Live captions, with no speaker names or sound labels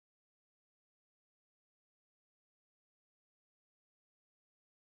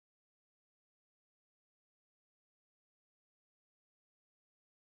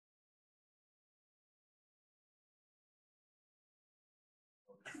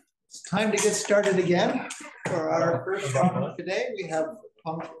It's time to get started again. For our first talk today, we have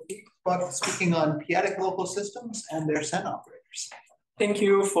Tongmu He speaking on p-adic local systems and their Sen operators. Thank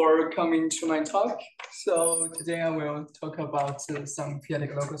you for coming to my talk. So today I will talk about some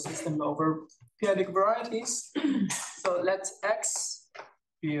p-adic local system over p-adic varieties. So let X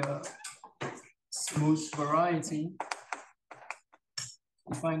be a smooth variety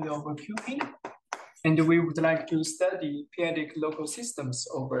defined over QP. And we would like to study p-adic local systems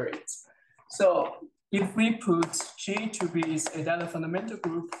over it. So if we put G to be its Adela fundamental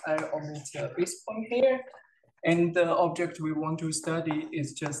group, I omit a base point here. And the object we want to study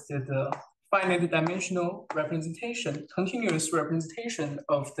is just the finite dimensional representation, continuous representation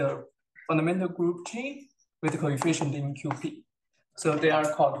of the fundamental group G with the coefficient in QP. So they are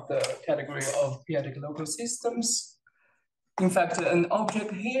called the category of p-adic local systems. In fact, an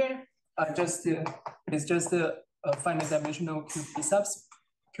object here is just a finite dimensional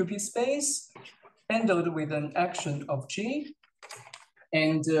QP space handled with an action of G,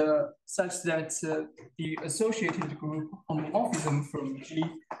 and such that the associated group homomorphism from G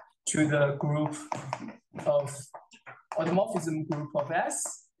to the group of automorphism group of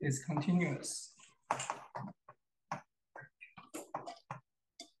S is continuous.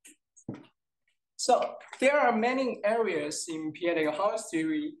 So there are many areas in p-adic house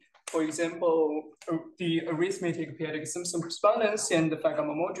theory. For example, the arithmetic p-adic Simpson correspondence and the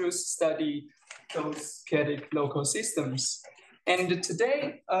Fagama modules study those p-adic local systems. And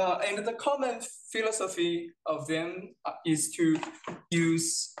today, and the common philosophy of them is to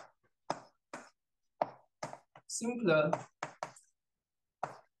use simpler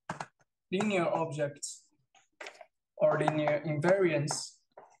linear objects or linear invariants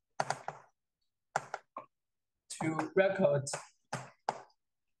to record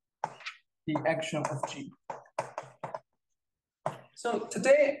the action of G. So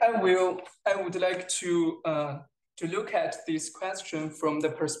today I would like to look at this question from the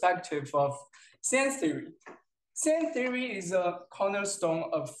perspective of Sen theory. Sen theory is a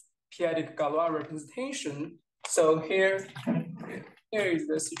cornerstone of p-adic Galois representation. So here is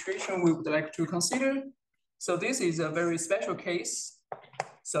the situation we would like to consider. So this is a very special case.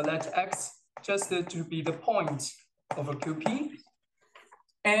 So let X just to be the point over QP.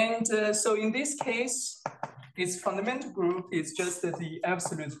 And so in this case, its fundamental group is just the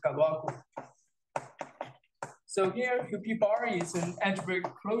absolute Galois group. So here, QP bar is an algebraic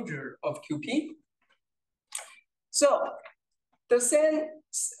closure of QP. So the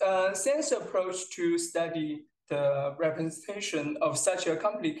sense approach to study the representation of such a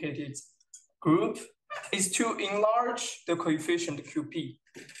complicated group is to enlarge the coefficient QP.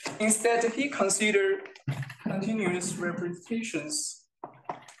 Instead, he considered continuous representations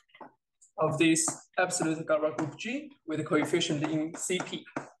of this absolute Galois group G with a coefficient in CP.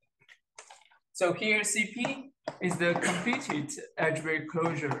 So here CP is the completed algebraic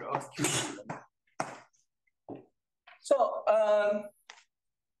closure of QP. So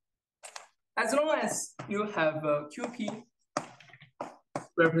as long as you have a QP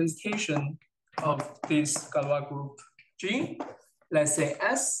representation of this Galois group G, let's say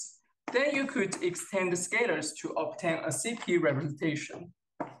S, then you could extend the scalars to obtain a CP representation.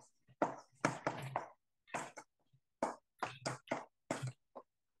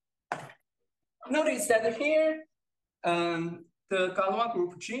 Notice that here, the Galois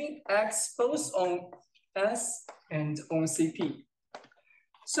group G acts both on S and on CP.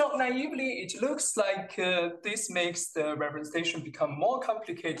 So naively, it looks like this makes the representation become more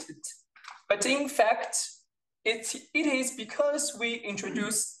complicated. But in fact, it is because we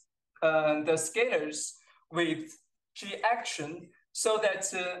introduce the scalars with G action so that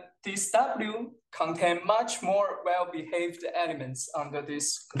this W contain much more well-behaved elements under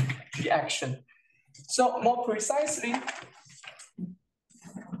this G action. So more precisely,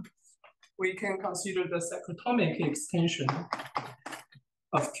 we can consider the cyclotomic extension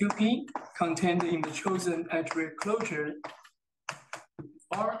of QP contained in the chosen algebraic closure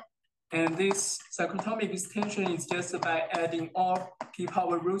R. And this cyclotomic extension is just by adding all p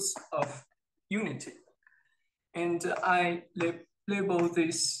power roots of unity. And I label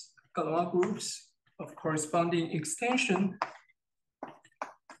these Galois groups of corresponding extension.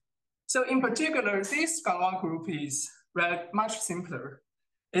 So in particular, this Galois group is much simpler.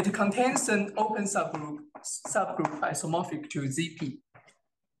 It contains an open subgroup isomorphic to ZP.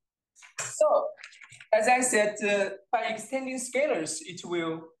 So as I said, by extending scalars, it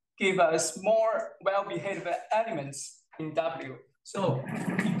will give us more well-behaved elements in W. So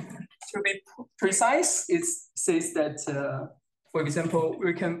to be precise, it says that, for example,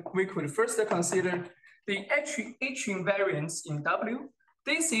 we could first consider the H invariance in W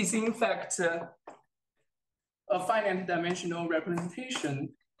this is in fact a finite dimensional representation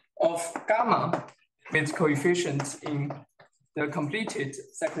of gamma with coefficients in the completed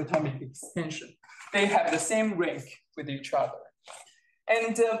cyclotomic extension. They have the same rank with each other.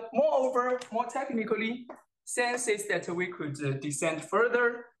 And moreover, more technically, Sen says that we could descend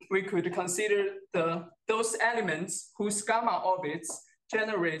further. We could consider those elements whose gamma orbits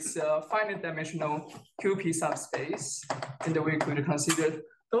generates a finite dimensional QP subspace. And we could consider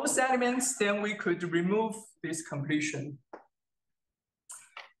those elements, then we could remove this completion.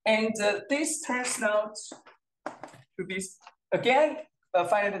 And this turns out to be, again, a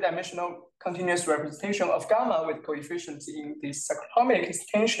finite dimensional continuous representation of gamma with coefficients in this cyclotomic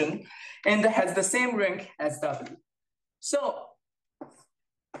extension and has the same rank as W. So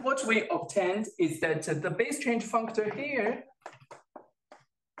what we obtained is that the base change functor here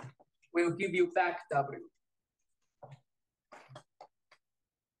will give you back W.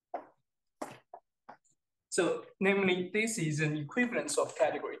 So namely, this is an equivalence of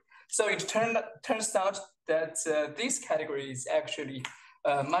category. So it turns out that this category is actually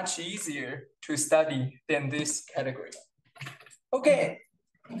much easier to study than this category. Okay,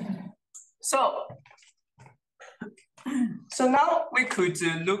 so now we could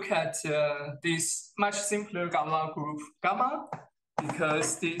look at this much simpler Galois group gamma,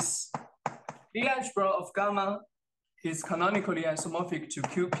 because this Lie algebra of gamma is canonically isomorphic to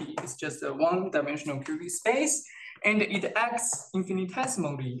QP. It's just a one-dimensional QP space, and it acts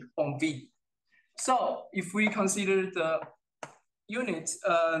infinitesimally on V. So if we consider the unit,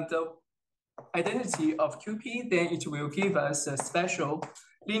 the identity of QP, then it will give us a special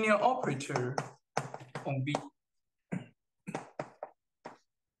linear operator on V.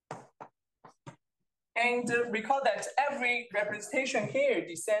 And recall that every representation here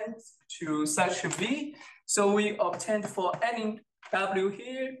descends to such a V. So we obtained for any W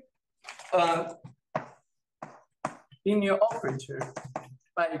here, linear operator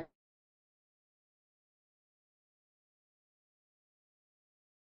by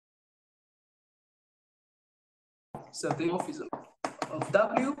so the morphism of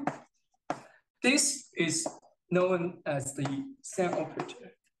W. This is known as the Sen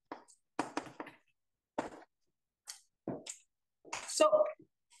operator. So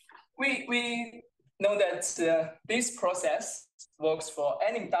we know that this process works for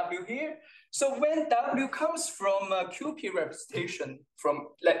any W here. So when W comes from a QP representation, from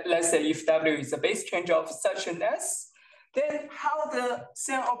let's say if W is a base change of such an S, then how the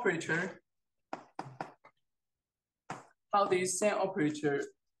Sen operator, how the Sen operator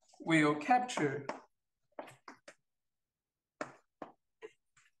will capture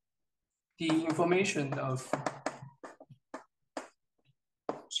the information of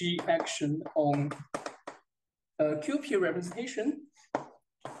G action on QP representation.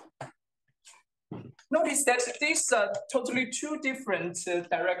 Notice that these are totally two different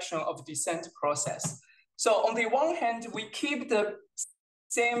directions of descent process. So on the one hand, we keep the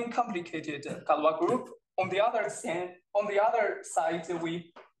same complicated Galois group. On the other side,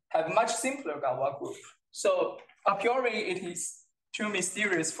 we have much simpler Galois group. So a priori, it is too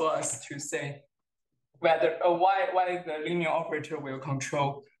mysterious for us to say whether why the linear operator will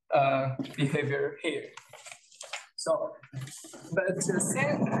control behavior here. So, but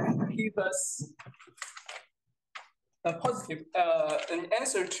Sen give us a positive an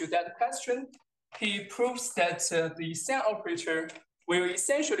answer to that question. He proves that the Sen operator will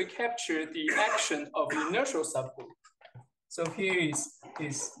essentially capture the action of the inertial subgroup. So here is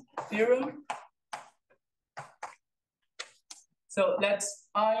his theorem. So let's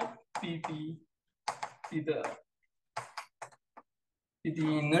I be the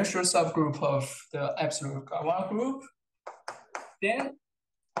inertial subgroup of the absolute Galois group. Then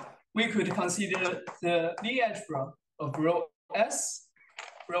we could consider the Lie algebra of rho S.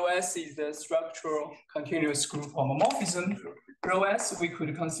 Rho S is the structural continuous group homomorphism. Rho S, we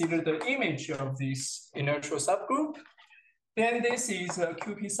could consider the image of this inertial subgroup. Then this is a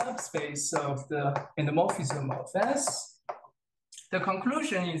QP subspace of the endomorphism of S. The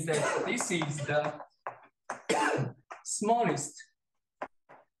conclusion is that this is the smallest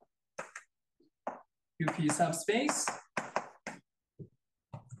QP subspace,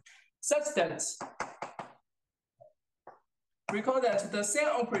 such that recall that the Sen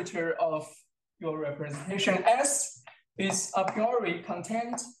operator of your representation S is a priori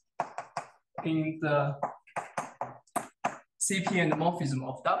contained in the CP endomorphism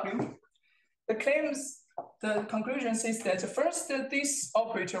of W. The conclusion says that first, this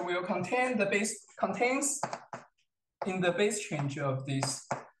operator will contains in the base change of this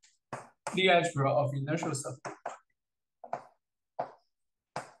Lie algebra of inertial subgroup.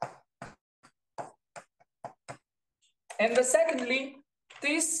 And secondly,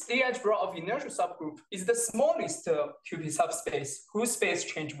 this Lie algebra of inertial subgroup is the smallest QP subspace whose space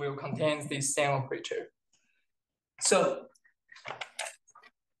change will contain this Sen operator. So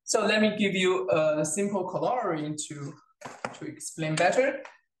let me give you a simple corollary to explain better.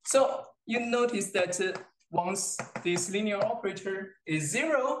 So you notice that once this linear operator is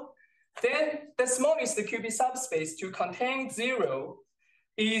 0, then the smallest QP subspace to contain 0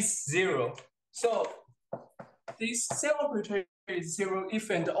 is 0. So this Sen operator is 0 if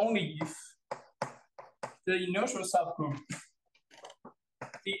and only if the inertial subgroup,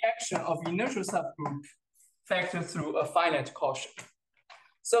 the action of inertial subgroup factor through a finite quotient.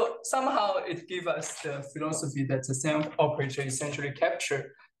 So somehow it gives us the philosophy that the Sen operator essentially captures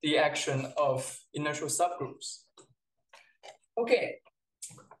the action of inertial subgroups. Okay,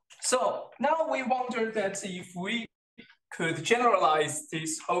 so now we wonder that if we could generalize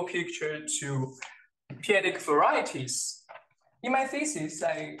this whole picture to p-adic varieties. In my thesis,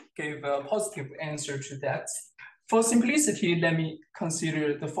 I gave a positive answer to that. For simplicity, let me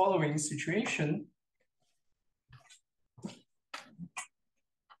consider the following situation.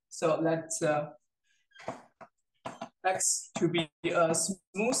 So let's X to be a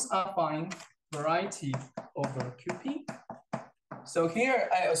smooth affine variety over QP. So here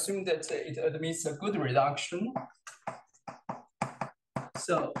I assume that it admits a good reduction.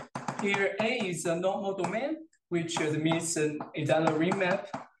 So here A is a normal domain, which admits an Adler ring map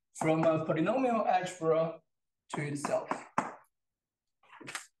from a polynomial algebra to itself.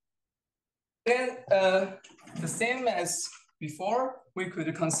 Then the same as before, we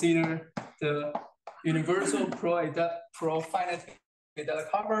could consider the universal pro-finite Adler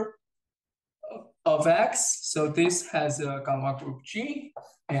cover of X. So this has a gamma group G,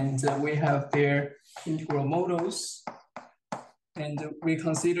 and we have their integral models. And we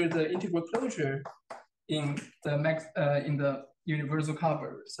consider the integral closure in the universal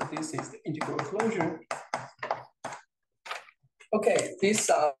cover. So this is the integral closure. Okay, these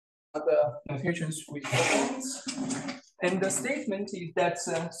are the notations we use. And the statement is that,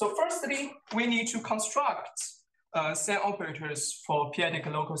 so firstly, we need to construct Sen operators for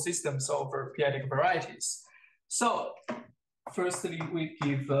p-adic local systems over p-adic varieties. So firstly, we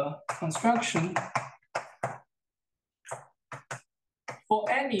give a construction for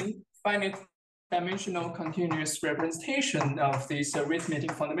any finite dimensional continuous representation of this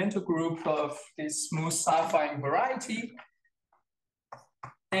arithmetic fundamental group of this smooth affine variety.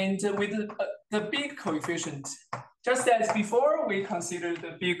 And with the big coefficient, just as before, we consider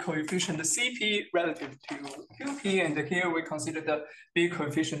the big coefficient Cp relative to Qp, and here we consider the big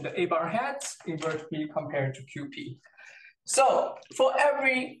coefficient A bar hat invert P compared to Qp. So for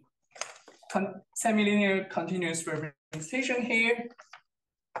every semi-linear continuous representation here,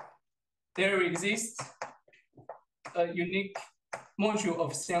 there exists a unique module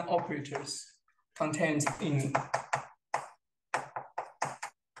of Sen operators contained in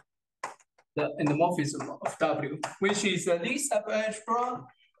the endomorphism of W, which is a Lie subalgebra,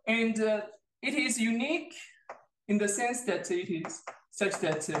 and it is unique in the sense that it is such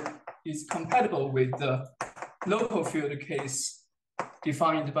that it is compatible with the local field case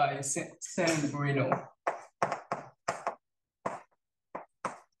defined by Sen and Bruno.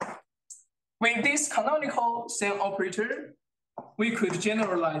 With this canonical Sen operator, we could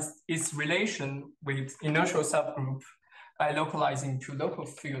generalize its relation with inertial subgroup by localizing to local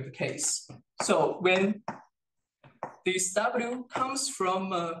field case. So when this W comes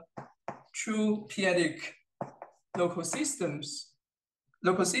from a true p-adic local system,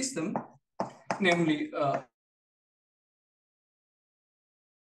 namely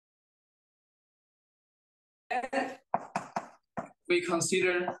we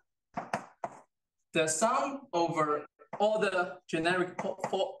consider the sum over all the generic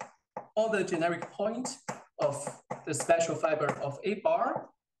point of the special fiber of A bar,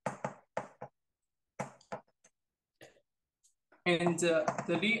 and the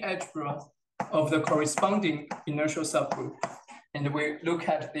Lie algebra of the corresponding inertial subgroup, and we look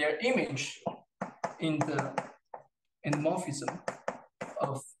at their image in the endomorphism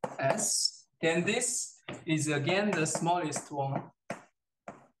of S. Then this is again the smallest one,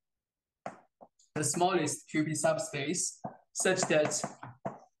 the smallest QP subspace, such that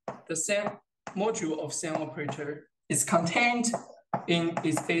the same module of Sen operator is contained in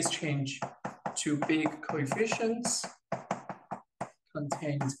its phase change to big coefficients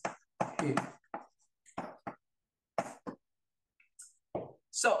contained here.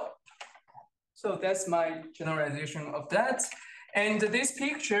 So that's my generalization of that. And this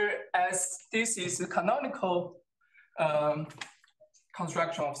picture, as this is a canonical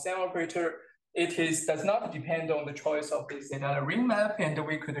construction of Sen operator, does not depend on the choice of this data ring map, and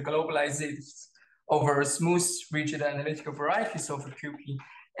we could globalize it over smooth rigid analytical varieties of QP.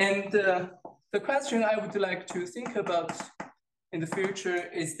 And the question I would like to think about in the future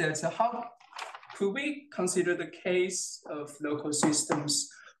is that how could we consider the case of local systems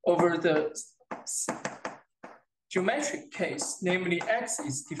over the geometric case, namely X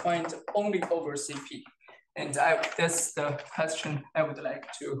is defined only over CP? And that's the question I would like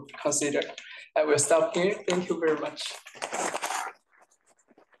to consider. I will stop here. Thank you very much.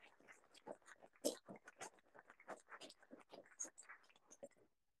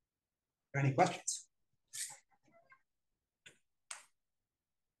 Any questions?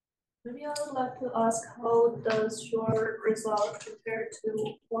 Maybe I would like to ask, how does your result compare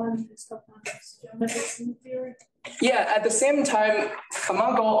to one Postdoctoral's geometric string theory? Yeah, at the same time,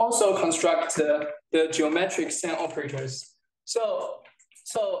 Camargo also construct the geometric Sen operators. So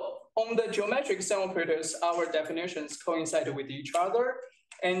on the geometric Sen operators, our definitions coincide with each other.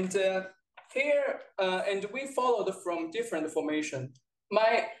 And and we followed from different formation.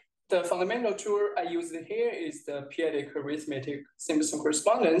 The fundamental tool I used here is the p-adic arithmetic Simpson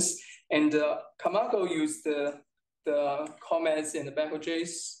correspondence, and Camargo used the Comets and the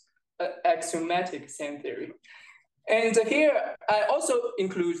Bechdel-J's axiomatic Sen theory. And here I also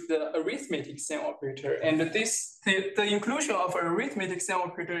include the arithmetic Sen operator, and the inclusion of arithmetic Sen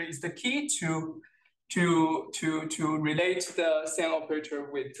operator is the key to relate the Sen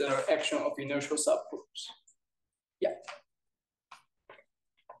operator with the action of inertial subgroups. Yeah.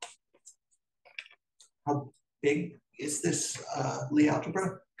 How big is this Lie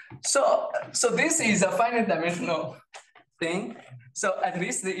algebra? So this is a finite dimensional thing. So at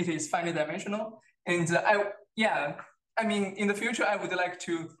least it is finite dimensional. And I mean, in the future, I would like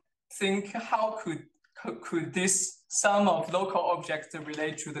to think how could this sum of local objects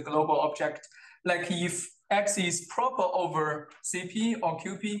relate to the global object? Like if X is proper over CP or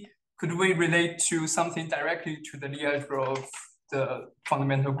QP, could we relate to something directly to the Lie algebra of the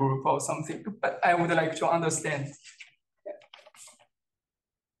fundamental group or something? But I would like to understand. Yeah.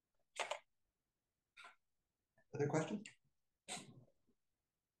 Other questions?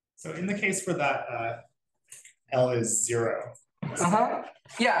 So in the case for that, L is 0.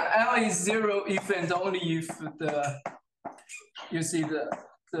 Yeah, L is 0 if and only if you see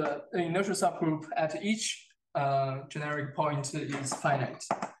the inertial subgroup at each generic point is finite.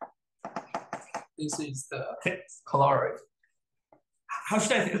 This is the corollary. How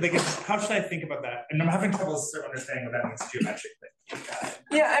should I think about that? And I'm having trouble sort of understanding what that means geometrically.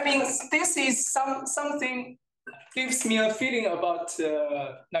 Yeah, I mean, this is something gives me a feeling about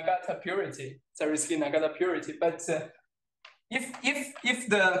Nagata purity, Zariski Nagata purity. But if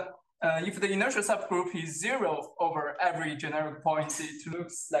the inertial subgroup is 0 over every generic point, it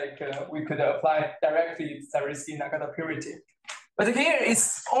looks like we could apply directly Zariski Nagata purity. But here it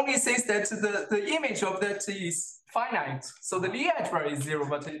only says that the image of that is finite. So the Lie algebra is 0,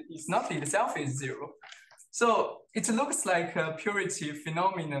 but it's not itself is 0. So it looks like a purity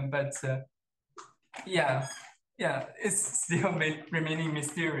phenomenon, but yeah, it's still remaining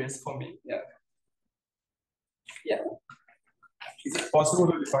mysterious for me. Yeah. Is it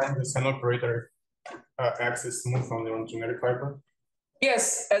possible to define the Sen operator X is smooth only on generic fiber?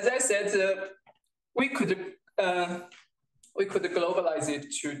 Yes, as I said, we could globalize it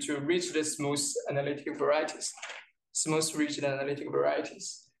to reach the smooth analytic varieties, smooth rigid analytic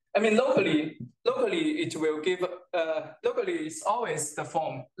varieties. I mean, locally it will give, locally it's always the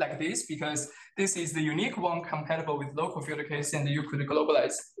form like this because this is the unique one compatible with local field case, and you could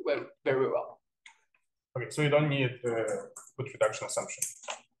globalize very well. Okay, so you don't need put reduction assumption.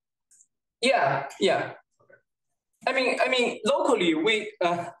 Yeah. Okay. I mean, locally we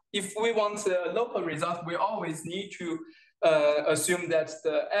if we want a local result, we always need to assume that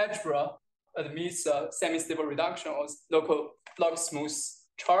the algebra admits a semi-stable reduction of local log smooth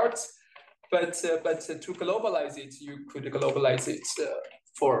charts, but to globalize it, you could globalize it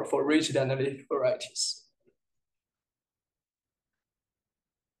for rigid analytic varieties.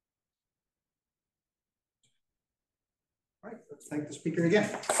 All right, let's thank the speaker again.